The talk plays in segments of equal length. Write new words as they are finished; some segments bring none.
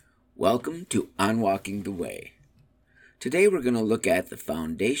Welcome to On Walking the Way. Today we're going to look at the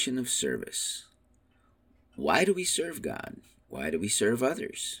foundation of service. Why do we serve God? Why do we serve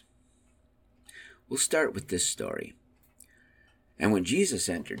others? We'll start with this story. And when Jesus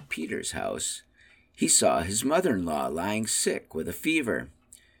entered Peter's house, he saw his mother-in-law lying sick with a fever.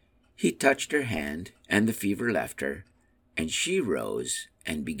 He touched her hand, and the fever left her, and she rose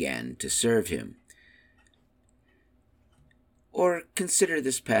and began to serve him. Or consider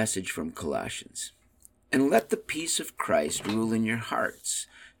this passage from Colossians. And let the peace of Christ rule in your hearts,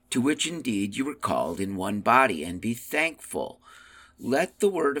 to which indeed you were called in one body, and be thankful. Let the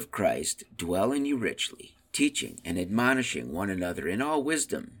word of Christ dwell in you richly, teaching and admonishing one another in all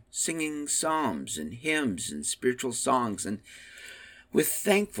wisdom, singing psalms and hymns and spiritual songs, and with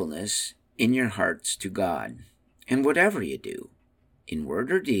thankfulness in your hearts to God. And whatever you do, in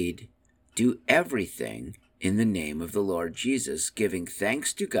word or deed, do everything in the name of the Lord Jesus, giving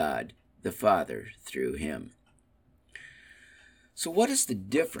thanks to God the Father through him. So what is the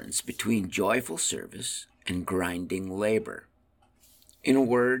difference between joyful service and grinding labor? In a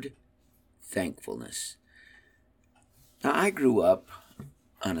word, thankfulness. Now, I grew up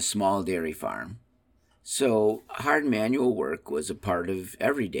on a small dairy farm, so hard manual work was a part of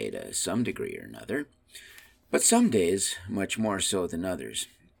every day to some degree or another, but some days much more so than others.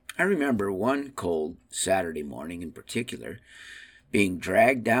 I remember one cold Saturday morning in particular, being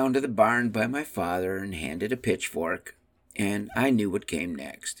dragged down to the barn by my father and handed a pitchfork, and I knew what came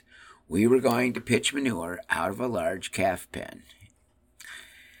next. We were going to pitch manure out of a large calf pen.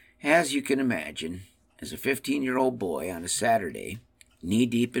 As you can imagine, as a 15-year-old boy on a Saturday,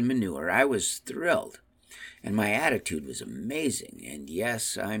 knee-deep in manure, I was thrilled, and my attitude was amazing, and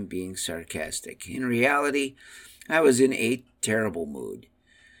yes, I'm being sarcastic. In reality, I was in a terrible mood.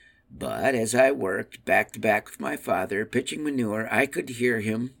 But as I worked back to back with my father, pitching manure, I could hear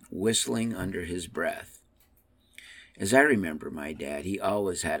him whistling under his breath. As I remember my dad, he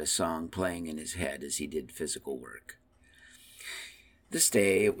always had a song playing in his head as he did physical work. This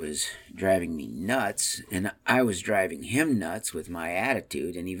day it was driving me nuts, and I was driving him nuts with my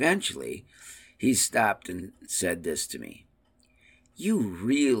attitude, and eventually he stopped and said this to me: "You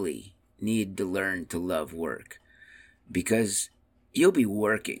really need to learn to love work, because you'll be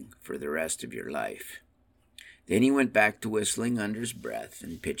working for the rest of your life." Then he went back to whistling under his breath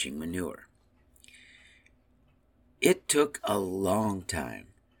and pitching manure. It took a long time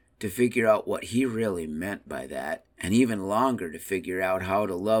to figure out what he really meant by that, and even longer to figure out how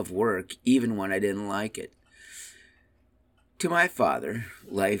to love work even when I didn't like it. To my father,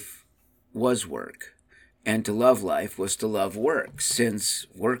 life was work, and to love life was to love work. Since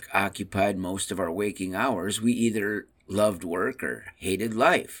work occupied most of our waking hours, we either loved work or hated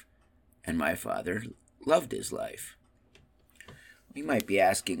life, and my father loved his life. We might be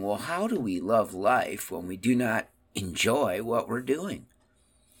asking, well, how do we love life when we do not enjoy what we're doing?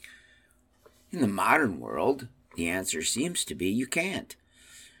 In the modern world, the answer seems to be you can't.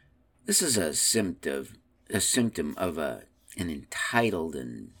 This is a symptom of an entitled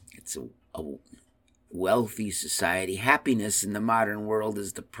and it's a wealthy society. Happiness in the modern world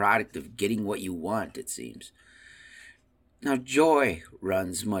is the product of getting what you want, it seems. Now, joy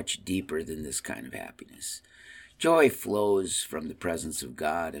runs much deeper than this kind of happiness. Joy flows from the presence of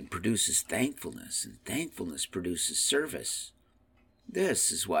God and produces thankfulness, and thankfulness produces service.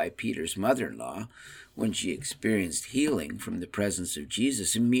 This is why Peter's mother-in-law, when she experienced healing from the presence of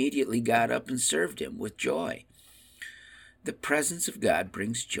Jesus, immediately got up and served him with joy. The presence of God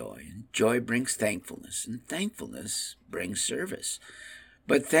brings joy, and joy brings thankfulness, and thankfulness brings service.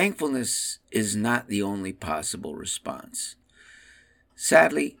 But thankfulness is not the only possible response.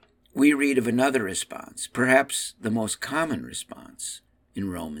 Sadly, we read of another response, perhaps the most common response, in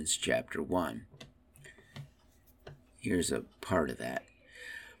Romans chapter 1. Here's a part of that.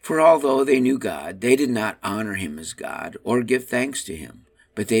 "For although they knew God, they did not honor him as God or give thanks to him,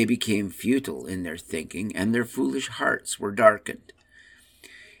 but they became futile in their thinking, and their foolish hearts were darkened."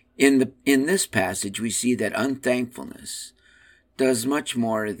 In this passage, we see that unthankfulness does much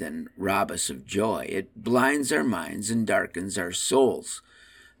more than rob us of joy. It blinds our minds and darkens our souls.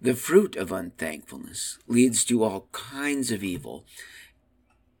 The fruit of unthankfulness leads to all kinds of evil,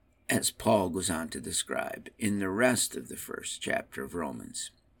 as Paul goes on to describe in the rest of the first chapter of Romans.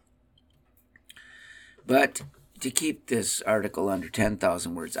 But to keep this article under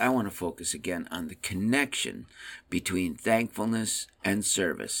 10,000 words, I want to focus again on the connection between thankfulness and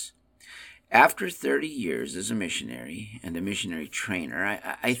service. After 30 years as a missionary and a missionary trainer,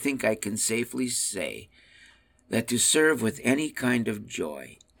 I think I can safely say that to serve with any kind of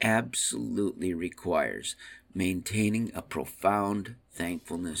joy absolutely requires maintaining a profound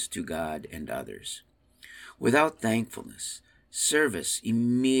thankfulness to God and others. Without thankfulness, service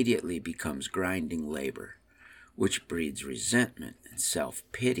immediately becomes grinding labor, which breeds resentment and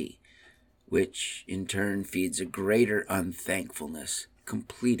self-pity, which in turn feeds a greater unthankfulness,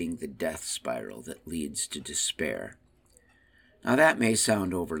 completing the death spiral that leads to despair. Now that may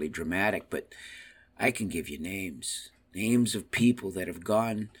sound overly dramatic, but I can give you names of people that have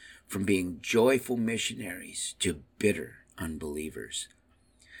gone from being joyful missionaries to bitter unbelievers.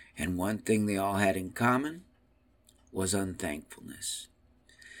 And one thing they all had in common was unthankfulness.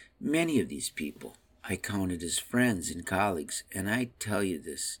 Many of these people I counted as friends and colleagues, and I tell you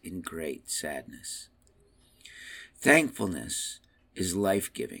this in great sadness. Thankfulness is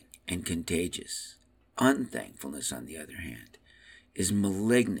life-giving and contagious. Unthankfulness, on the other hand, is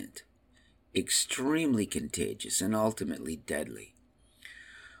malignant, extremely contagious, and ultimately deadly.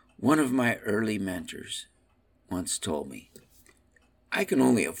 One of my early mentors once told me, I can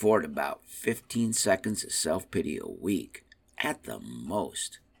only afford about 15 seconds of self-pity a week, at the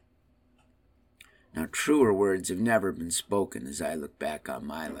most. Now, truer words have never been spoken as I look back on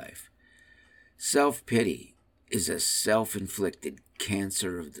my life. Self-pity is a self-inflicted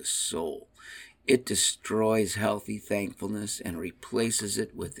cancer of the soul. It destroys healthy thankfulness and replaces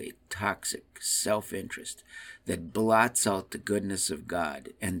it with a toxic self-interest that blots out the goodness of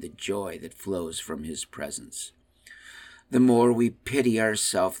God and the joy that flows from His presence. The more we pity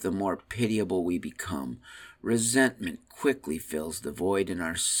ourselves, the more pitiable we become. Resentment quickly fills the void in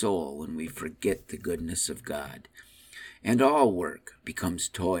our soul when we forget the goodness of God. And all work becomes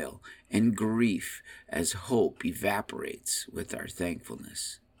toil and grief as hope evaporates with our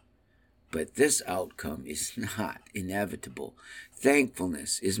thankfulness. But this outcome is not inevitable.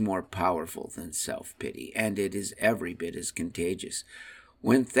 Thankfulness is more powerful than self-pity, and it is every bit as contagious.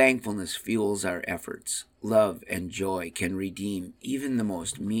 When thankfulness fuels our efforts, love and joy can redeem even the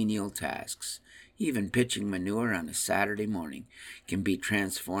most menial tasks. Even pitching manure on a Saturday morning can be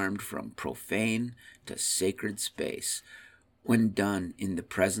transformed from profane to sacred space when done in the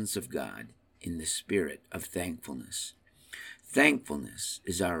presence of God, in the spirit of thankfulness. Thankfulness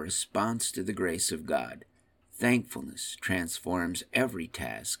is our response to the grace of God. Thankfulness transforms every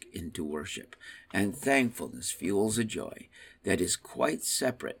task into worship, and thankfulness fuels a joy that is quite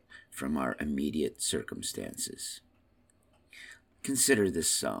separate from our immediate circumstances. Consider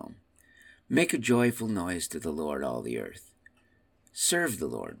this psalm. Make a joyful noise to the Lord, all the earth. Serve the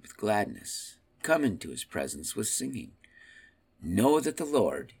Lord with gladness. Come into His presence with singing. Know that the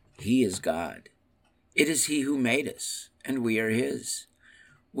Lord, He is God. It is He who made us, and we are His.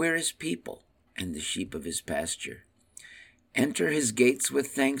 We're His people, and the sheep of His pasture. Enter His gates with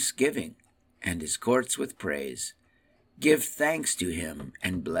thanksgiving, and His courts with praise. Give thanks to Him,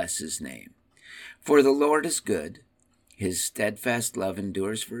 and bless His name. For the Lord is good. His steadfast love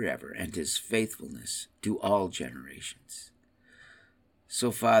endures forever, and His faithfulness to all generations. So,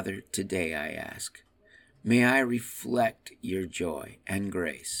 Father, today I ask, may I reflect Your joy and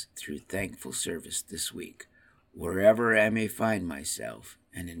grace through thankful service this week, wherever I may find myself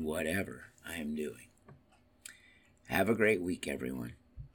and in whatever I am doing. Have a great week, everyone.